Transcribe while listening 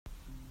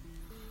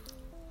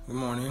Good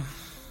morning.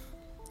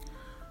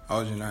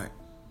 How was your night?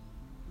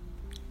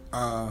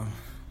 Uh,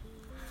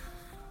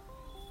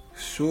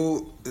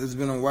 so it's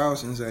been a while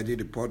since I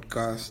did a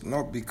podcast,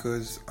 not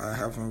because I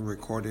haven't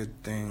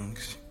recorded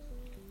things,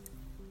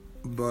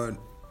 but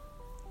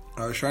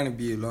I was trying to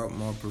be a lot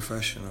more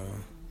professional,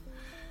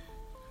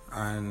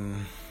 and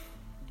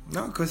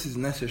not because it's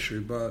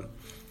necessary, but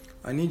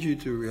I need you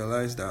to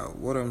realize that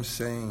what I'm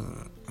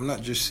saying, I'm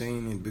not just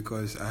saying it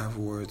because I have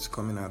words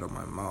coming out of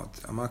my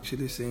mouth. I'm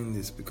actually saying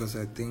this because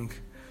I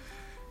think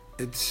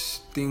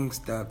it's things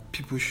that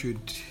people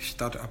should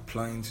start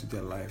applying to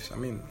their lives. I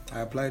mean,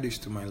 I apply this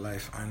to my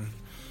life and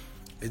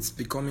it's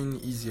becoming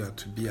easier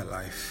to be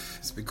alive.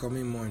 It's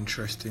becoming more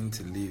interesting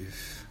to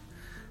live.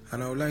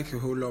 And I would like a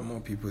whole lot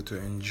more people to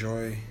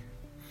enjoy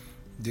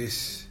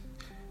this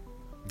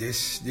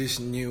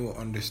new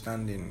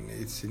understanding.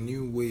 It's a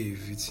new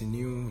wave, it's a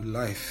new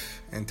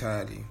life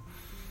entirely.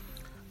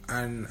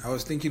 And I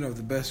was thinking of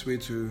the best way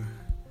to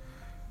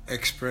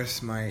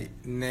express my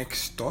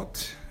next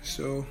thought.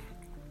 So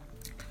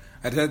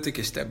I decided to take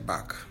a step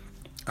back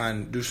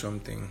and do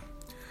something.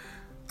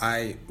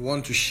 I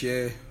want to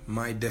share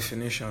my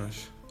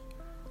definitions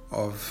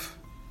of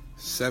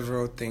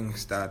several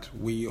things that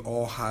we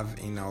all have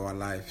in our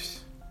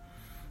lives.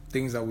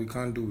 Things that we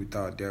can't do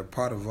without. They're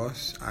part of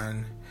us,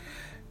 and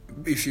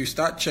if you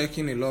start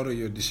checking a lot of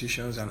your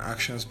decisions and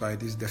actions by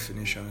these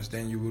definitions,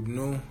 then you would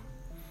know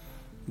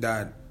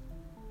that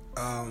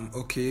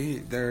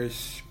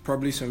there's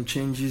probably some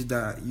changes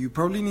that you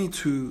probably need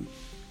to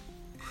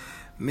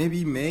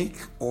maybe make,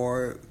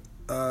 or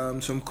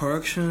some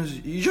corrections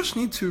you just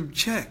need to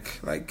check,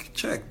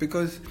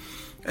 because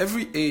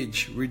every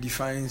age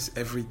redefines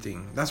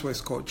everything. That's why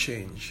it's called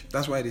change.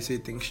 That's why they say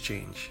things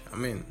change. I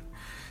mean,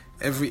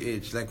 every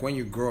age, like when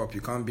you grow up, you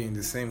can't be in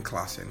the same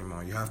class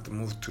anymore. You have to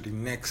move to the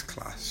next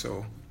class.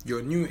 So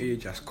your new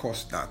age has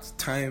caused that.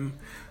 Time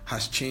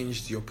has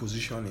changed your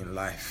position in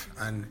life,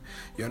 and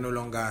you're no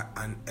longer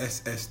an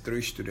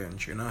SS3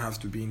 student. You now have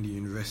to be in the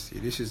university.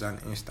 This is an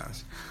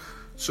instance.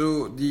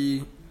 So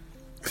the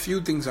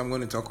few things I'm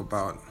going to talk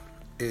about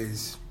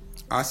is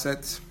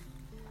assets,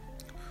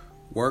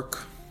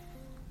 work,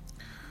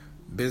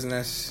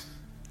 business,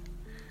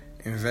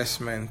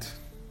 investment,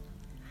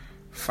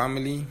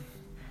 family,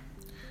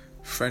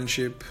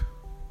 friendship,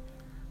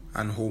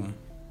 and home.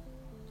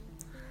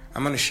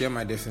 I'm going to share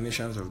my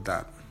definitions of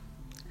that,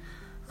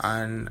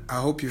 and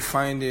I hope you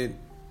find it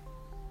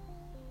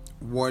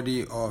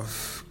worthy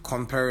of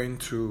comparing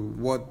to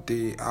what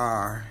they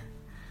are,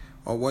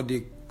 or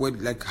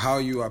how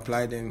you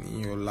apply them in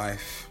your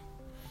life.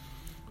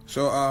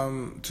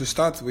 So to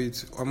start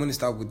with, I'm going to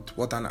start with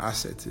what an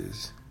asset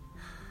is,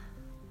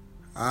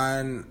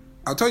 and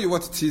I'll tell you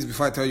what it is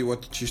before I tell you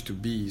what it used to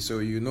be, so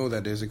you know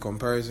that there's a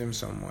comparison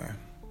somewhere.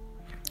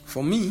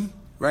 For me,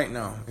 right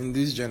now, in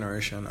this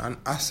generation, an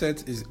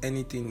asset is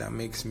anything that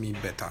makes me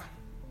better.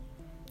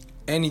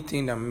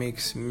 Anything that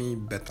makes me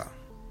better.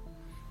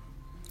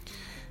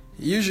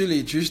 Usually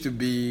it used to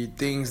be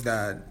things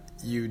that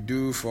you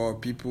do for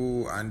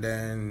people, and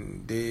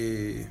then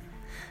they,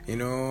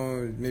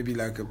 maybe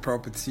like a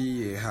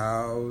property, a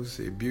house,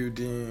 a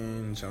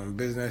building, some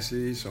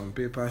businesses, some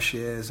paper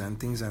shares, and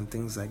things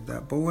like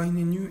that. But we're in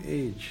a new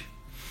age.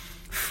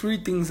 Free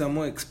things are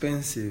more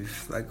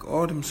expensive. Like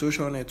all them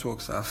social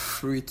networks are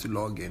free to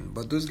log in,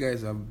 but those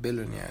guys are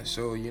billionaires.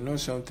 So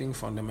something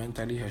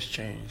fundamentally has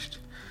changed.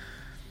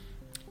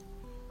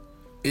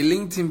 A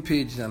LinkedIn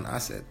page is an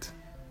asset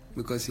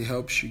because it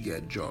helps you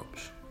get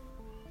jobs.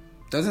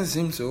 Doesn't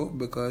seem so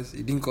because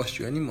it didn't cost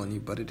you any money,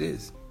 but it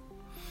is.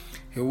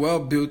 A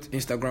well-built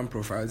Instagram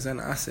profile is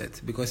an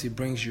asset because it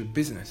brings you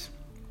business.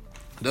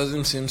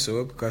 Doesn't seem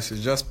so because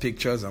it's just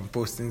pictures and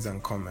postings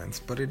and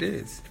comments, but it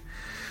is.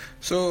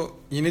 So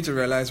you need to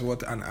realize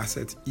what an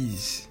asset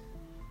is.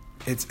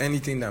 It's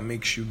anything that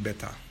makes you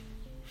better.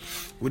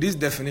 With this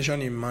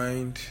definition in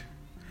mind,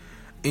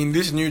 in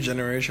this new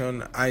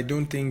generation, I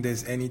don't think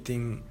there's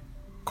anything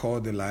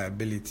called a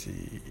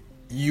liability.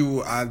 You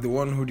are the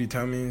one who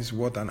determines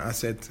what an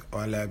asset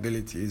or a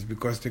liability is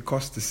because they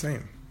cost the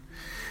same.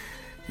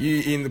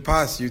 In the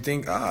past, you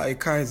think, a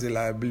car is a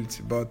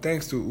liability, but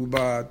thanks to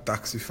Uber,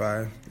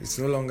 Taxify, it's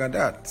no longer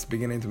that. It's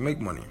beginning to make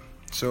money.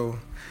 So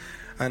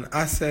an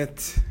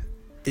asset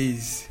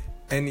is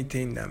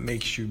anything that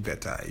makes you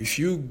better. If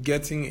you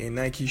getting a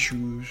Nike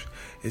shoes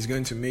is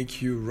going to make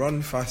you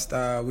run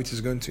faster, which is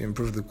going to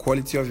improve the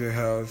quality of your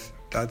health,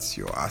 that's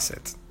your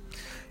asset.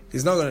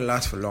 It's not going to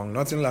last for long.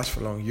 Nothing lasts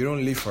for long. You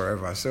don't live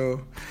forever.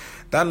 So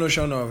that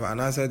notion of an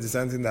asset is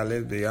something that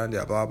lives beyond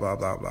your blah, blah,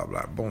 blah, blah,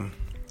 blah, boom.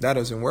 That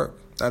doesn't work.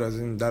 That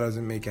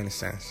doesn't make any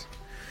sense.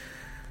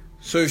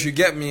 So if you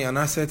get me, an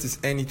asset is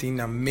anything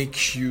that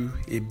makes you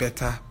a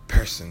better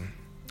person.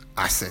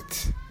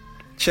 Asset.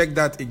 Check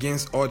that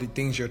against all the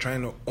things you're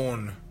trying to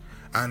own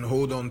and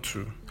hold on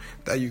to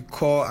that you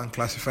call and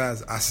classify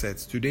as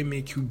assets. Do they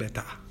make you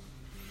better?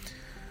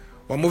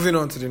 Well, moving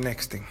on to the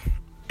next thing.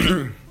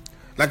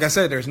 Like I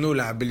said, there's no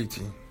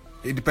liability.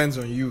 It depends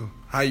on you,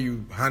 how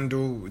you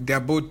handle. They're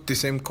both the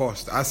same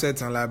cost.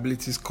 Assets and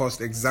liabilities cost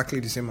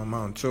exactly the same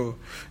amount. So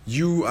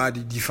you are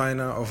the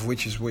definer of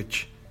which is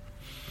which.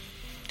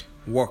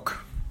 Work.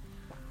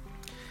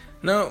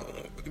 Now,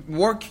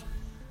 work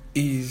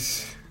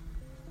is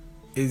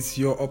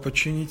your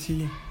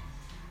opportunity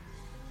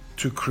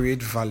to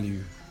create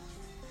value,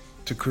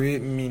 to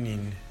create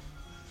meaning,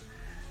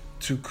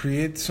 to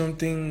create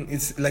something.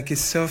 It's like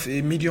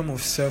a medium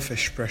of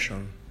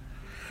self-expression.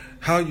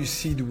 How you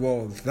see the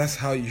world, that's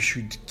how you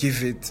should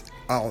give it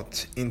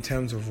out in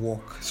terms of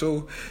work.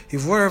 So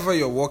if wherever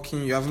you're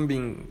working, you haven't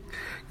been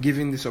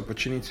given this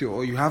opportunity,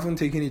 or you haven't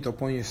taken it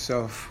upon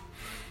yourself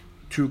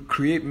to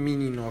create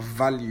meaning or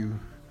value,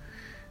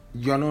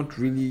 you're not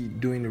really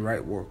doing the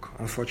right work,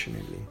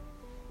 unfortunately.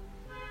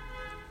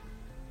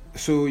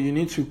 So you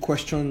need to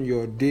question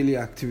your daily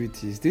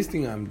activities. This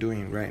thing I'm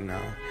doing right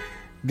now,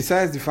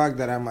 besides the fact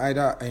that I'm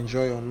either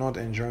enjoying or not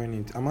enjoying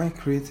it, am I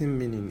creating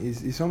meaning?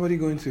 Is somebody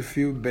going to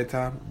feel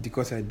better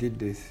because I did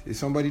this? Is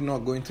somebody not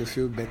going to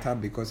feel better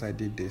because I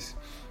did this?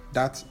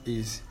 That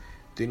is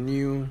the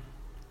new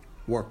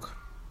work.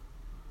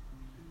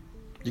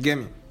 You get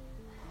me?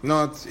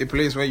 Not a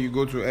place where you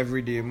go to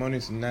every day,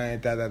 morning to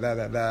night,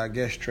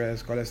 get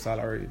stressed, call it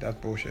salary. That's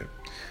bullshit.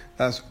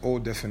 That's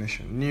old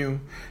definition. New,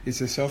 it's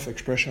a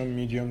self-expression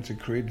medium to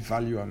create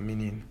value and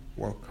meaning.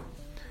 Work.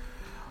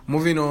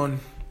 Moving on.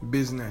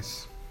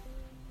 Business.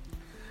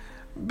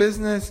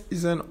 Business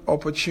is an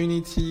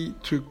opportunity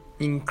to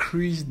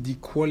increase the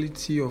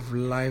quality of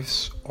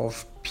lives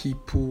of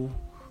people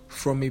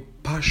from a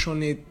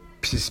passionate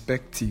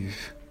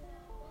perspective.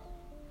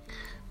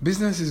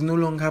 Business is no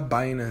longer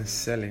buying and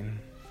selling.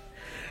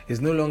 It's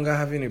no longer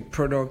having a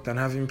product and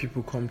having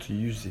people come to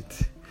use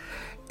it.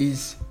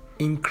 It's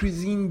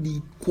increasing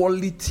the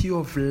quality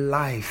of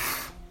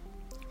life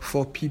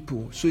for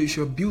people. So if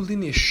you're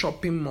building a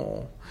shopping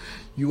mall,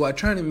 you are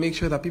trying to make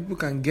sure that people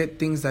can get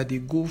things that they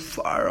go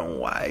far and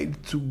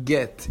wide to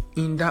get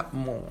in that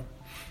mall.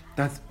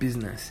 That's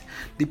business.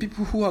 The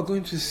people who are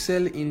going to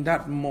sell in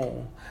that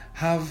mall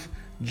have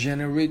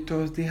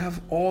generators. They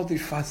have all the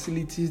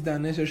facilities that are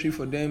necessary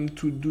for them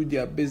to do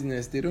their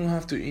business. They don't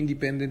have to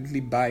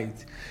independently buy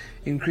it,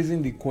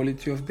 increasing the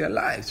quality of their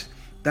lives.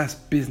 That's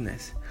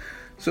business.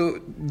 So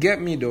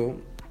get me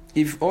though,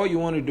 if all you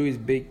want to do is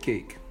bake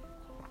cake,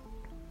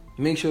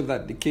 make sure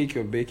that the cake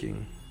you're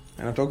baking,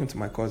 and I'm talking to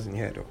my cousin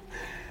here though,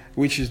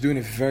 which is doing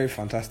a very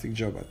fantastic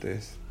job at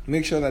this.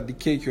 Make sure that the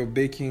cake you're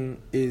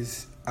baking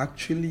is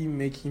actually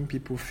making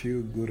people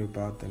feel good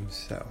about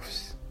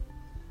themselves.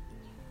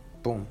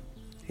 Boom.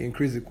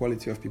 Increase the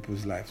quality of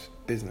people's lives.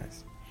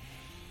 Business.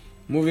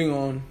 Moving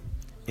on,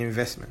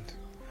 investment.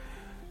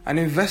 An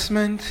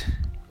investment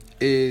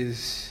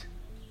is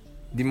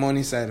the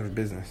money side of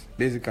business.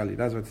 Basically,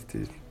 that's what it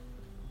is.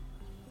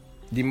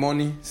 The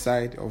money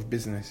side of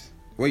business.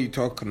 Where you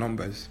talk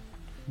numbers.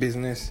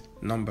 Business,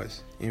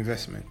 numbers,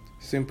 investment.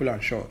 Simple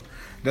and short.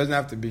 It doesn't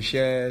have to be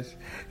shares.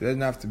 It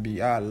doesn't have to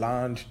be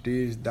land,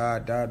 this,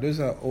 that.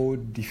 Those are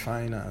old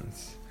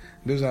finance.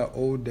 Those are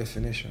old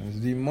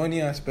definitions. The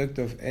money aspect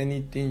of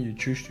anything you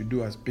choose to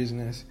do as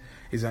business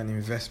is an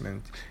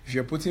investment. If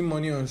you're putting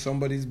money on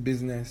somebody's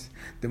business,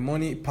 the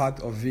money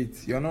part of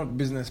it, you're not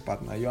business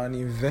partner. You're an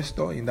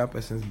investor in that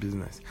person's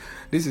business.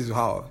 This is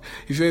how.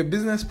 If you're a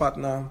business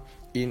partner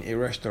in a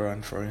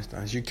restaurant, for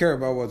instance, you care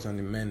about what's on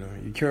the menu.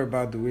 You care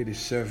about the way they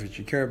serve it.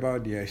 You care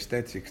about the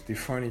aesthetics, the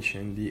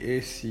furnishing, the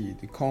AC,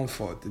 the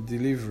comfort, the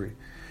delivery.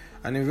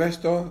 An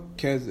investor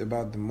cares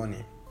about the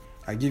money.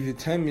 I give you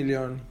 10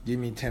 million, give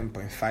me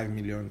 10.5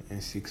 million in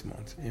 6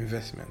 months.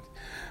 Investment.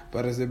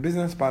 But as a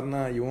business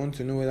partner, you want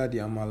to know whether the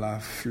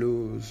amala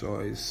flows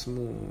or is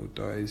smooth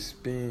or it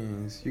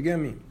spins. You get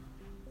me?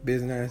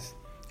 Business,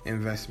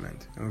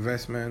 investment.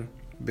 Investment,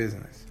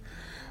 business.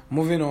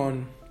 Moving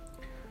on.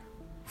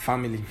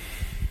 Family.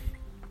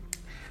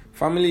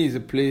 Family is a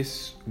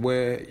place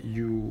where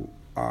you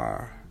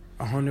are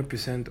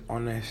 100%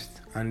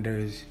 honest and there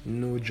is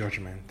no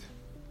judgment.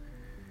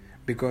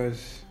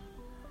 Because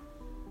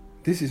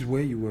this is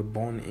where you were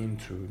born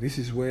into. This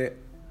is where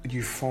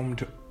you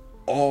formed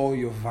all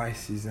your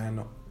vices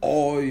and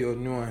all your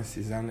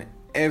nuances and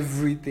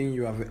everything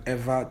you have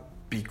ever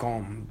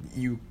become.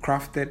 You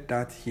crafted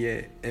that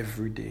here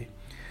every day.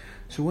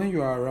 So when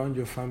you are around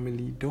your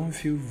family, don't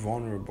feel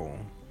vulnerable.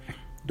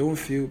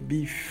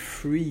 Be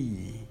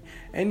free.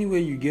 Anywhere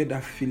you get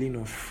that feeling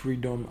of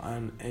freedom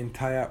and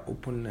entire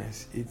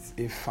openness, it's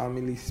a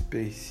family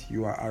space.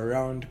 You are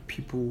around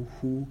people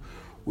who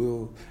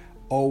will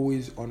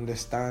always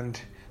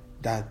understand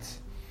that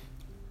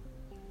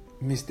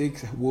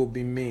mistakes will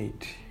be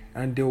made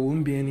and there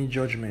won't be any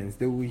judgments.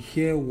 They will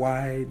hear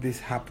why this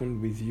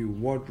happened with you,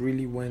 what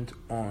really went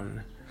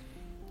on.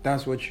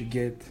 That's what you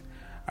get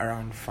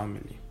around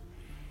family.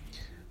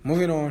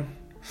 Moving on,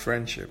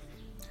 friendship.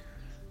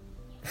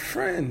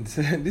 Friends.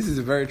 This is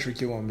a very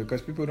tricky one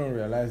because people don't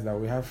realize that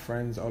we have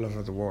friends all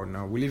over the world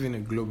now. We live in a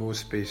global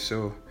space.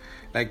 So,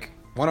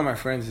 one of my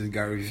friends is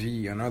Gary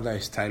Vee, another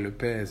is Ty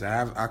Lopez. I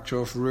have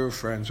actual real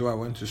friends who I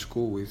went to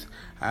school with.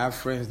 I have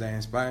friends that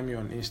inspire me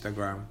on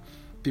Instagram.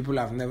 people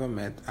I've never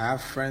met. I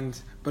have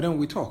friends, but then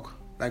we talk.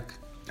 Like,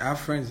 I have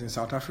friends in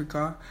South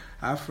Africa,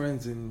 I have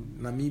friends in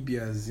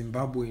Namibia,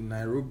 Zimbabwe,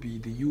 Nairobi,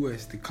 the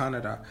US, the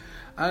Canada.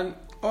 And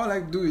all I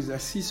do is I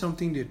see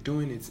something they're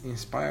doing, it's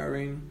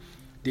inspiring.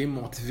 They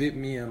motivate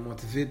me and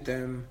motivate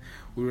them.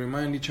 We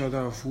remind each other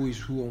of who is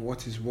who and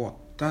what is what.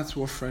 That's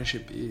what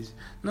friendship is.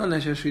 Not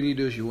necessarily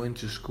those you went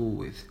to school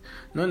with.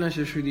 Not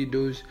necessarily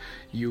those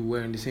you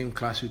were in the same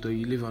class with or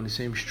you live on the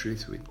same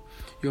street with.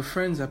 Your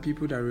friends are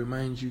people that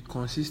remind you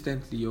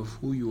consistently of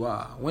who you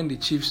are. When the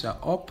chips are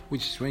up,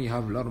 which is when you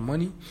have a lot of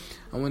money,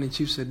 and when the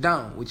chips are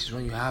down, which is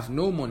when you have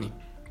no money.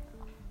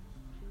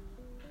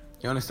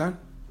 You understand?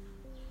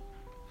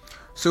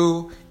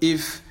 So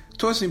if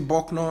Tosin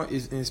Bucknor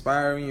is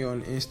inspiring you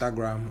on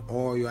Instagram,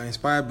 or you are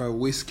inspired by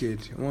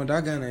Wizkid, well,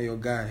 that guy and your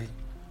guy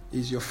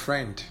is your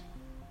friend.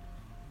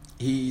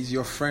 He is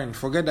your friend.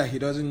 Forget that he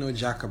doesn't know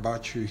jack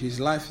about you. His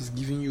life is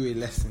giving you a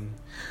lesson.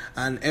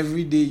 And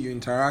every day you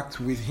interact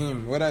with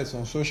him, whether it's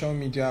on social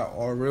media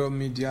or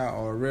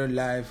real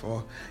life,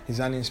 or he's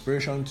an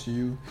inspiration to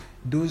you,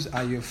 those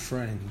are your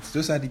friends.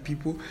 Those are the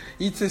people.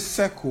 It's a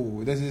circle.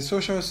 There's a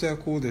social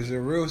circle, there's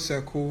a real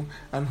circle.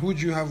 And who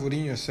do you have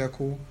within your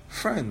circle?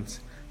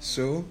 Friends.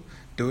 So,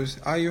 those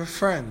are your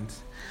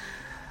friends.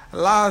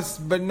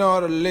 Last but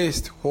not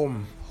least,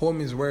 home. Home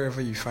is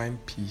wherever you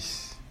find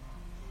peace.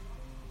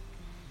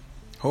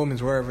 Home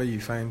is wherever you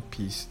find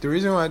peace. The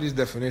reason why this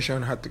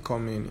definition had to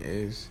come in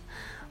is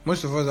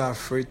most of us are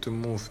afraid to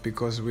move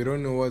because we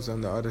don't know what's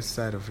on the other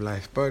side of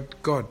life.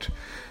 But God,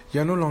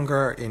 you're no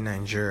longer a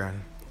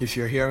Nigerian. If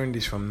you're hearing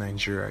this from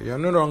Nigeria, you're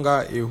no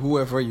longer a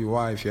whoever you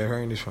are. If you're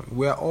hearing this from,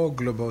 we're all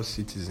global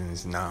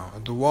citizens now.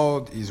 The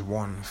world is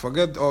one.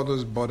 Forget all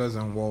those borders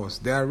and walls.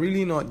 They are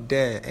really not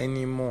there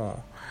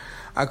anymore.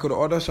 I could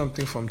order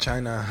something from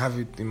China and have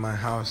it in my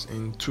house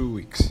in 2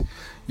 weeks.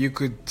 You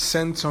could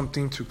send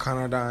something to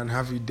Canada and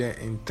have it there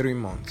in 3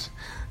 months.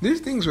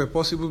 These things were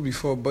possible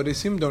before, but they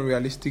seemed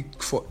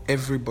unrealistic for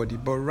everybody.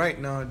 But right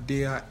now,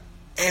 they are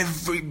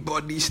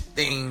everybody's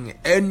thing.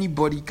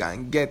 Anybody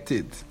can get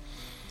it.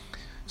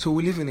 So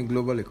we live in a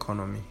global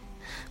economy.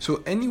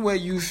 So anywhere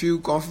you feel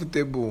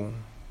comfortable,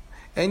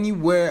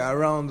 anywhere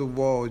around the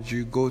world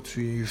you go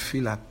to, you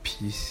feel at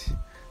peace.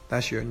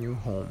 That's your new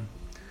home.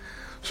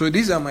 So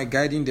these are my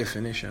guiding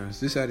definitions.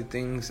 These are the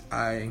things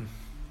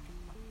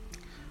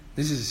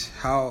this is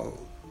how,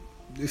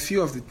 a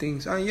few of the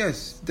things, and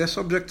yes, they're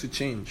subject to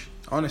change,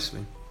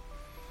 honestly.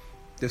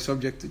 They're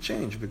subject to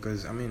change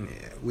because,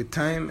 with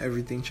time,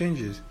 everything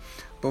changes.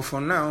 But for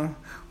now,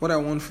 what I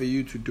want for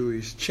you to do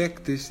is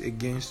check this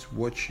against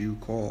what you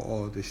call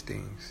all these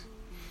things.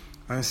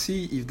 And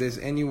see if there's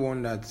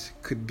anyone that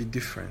could be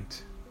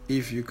different.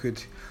 If you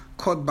could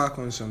cut back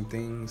on some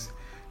things,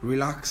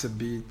 relax a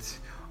bit,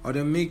 or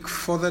then make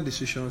further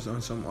decisions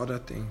on some other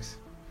things.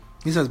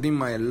 This has been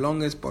my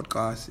longest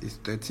podcast. It's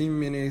 13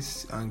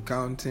 minutes and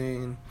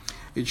counting.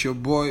 It's your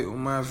boy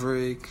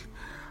Maverick,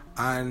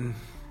 and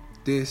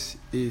this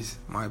is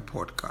my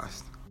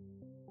podcast.